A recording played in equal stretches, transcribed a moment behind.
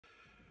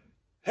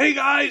Hey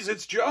guys,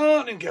 it's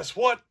John, and guess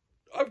what?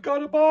 I've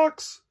got a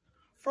box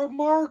from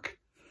Mark.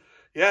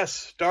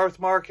 Yes, Darth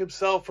Marc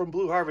himself from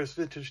Blue Harvest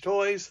Vintage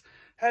Toys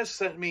has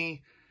sent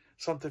me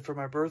something for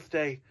my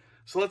birthday.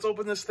 So let's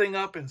open this thing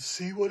up and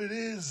see what it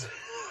is.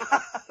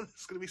 This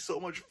is going to be so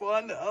much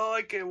fun. Oh,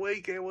 I can't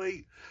wait, can't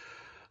wait.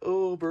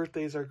 Oh,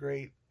 birthdays are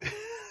great.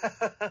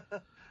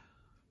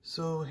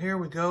 So here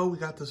we go. We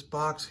got this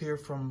box here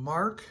from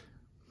Mark,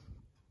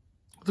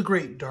 the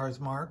great Darth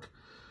Marc,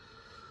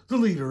 the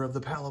leader of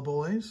the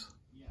Paliboys,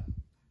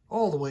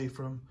 all the way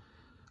from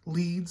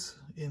Leeds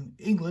in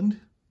England,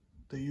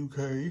 the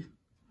UK.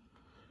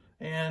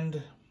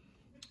 And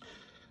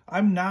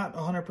I'm not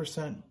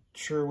 100%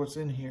 sure what's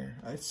in here.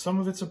 Some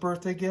of it's a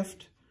birthday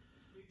gift,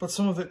 but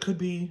some of it could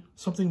be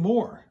something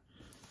more.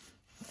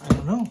 I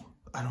don't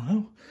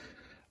know.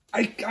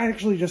 I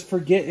actually just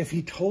forget if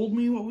he told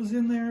me what was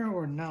in there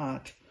or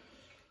not.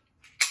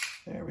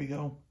 There we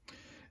go.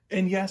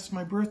 And yes,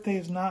 my birthday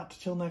is not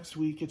till next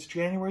week. It's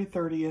January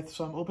 30th,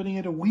 so I'm opening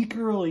it a week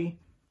early,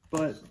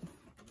 but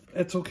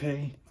it's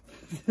okay.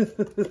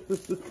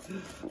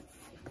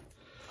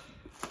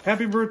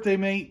 Happy birthday,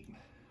 mate.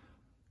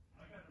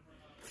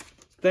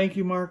 Thank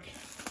you, Mark.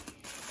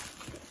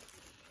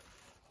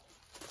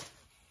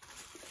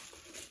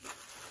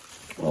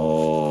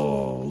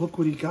 Oh, look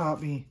what he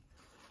got me.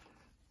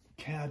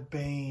 Cad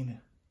Bane.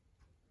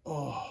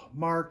 Oh,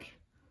 Mark,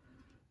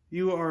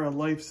 you are a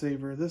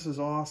lifesaver. This is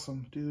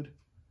awesome, dude.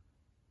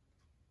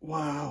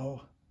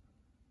 Wow.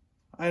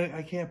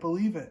 I can't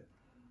believe it.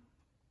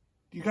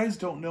 You guys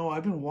don't know,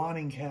 I've been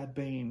wanting Cad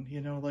Bane. You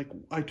know, like,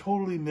 I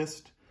totally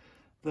missed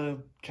the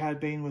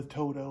Cad Bane with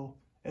Toto.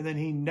 And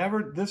then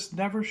this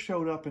never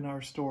showed up in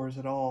our stores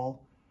at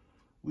all.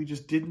 We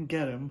just didn't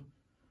get him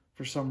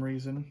for some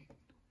reason.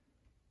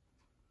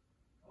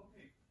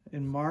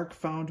 And Mark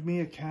found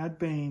me a Cad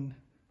Bane.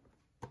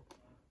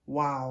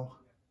 Wow.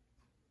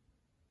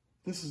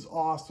 This is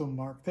awesome,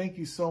 Mark. Thank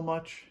you so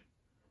much.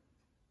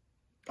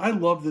 I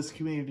love this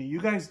community. You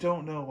guys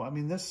don't know. I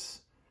mean, this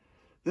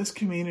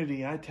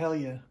community, I tell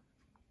you,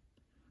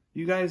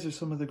 you guys are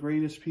some of the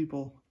greatest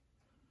people.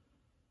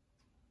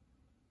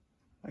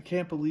 I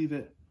can't believe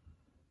it.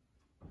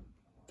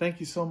 Thank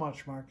you so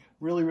much, Mark.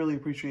 Really, really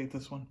appreciate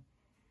this one.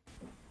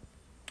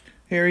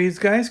 Here he is,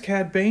 guys.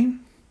 Cad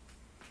Bane.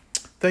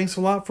 Thanks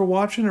a lot for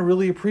watching. I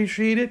really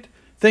appreciate it.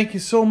 Thank you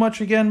so much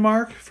again,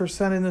 Mark, for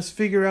sending this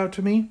figure out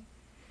to me.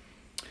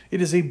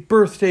 It is a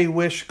birthday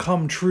wish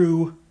come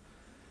true.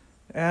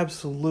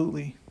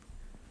 Absolutely.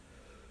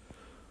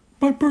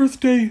 My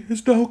birthday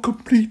is now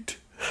complete.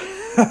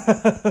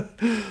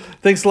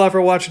 Thanks a lot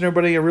for watching,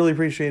 everybody. I really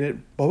appreciate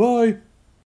it. Bye-bye.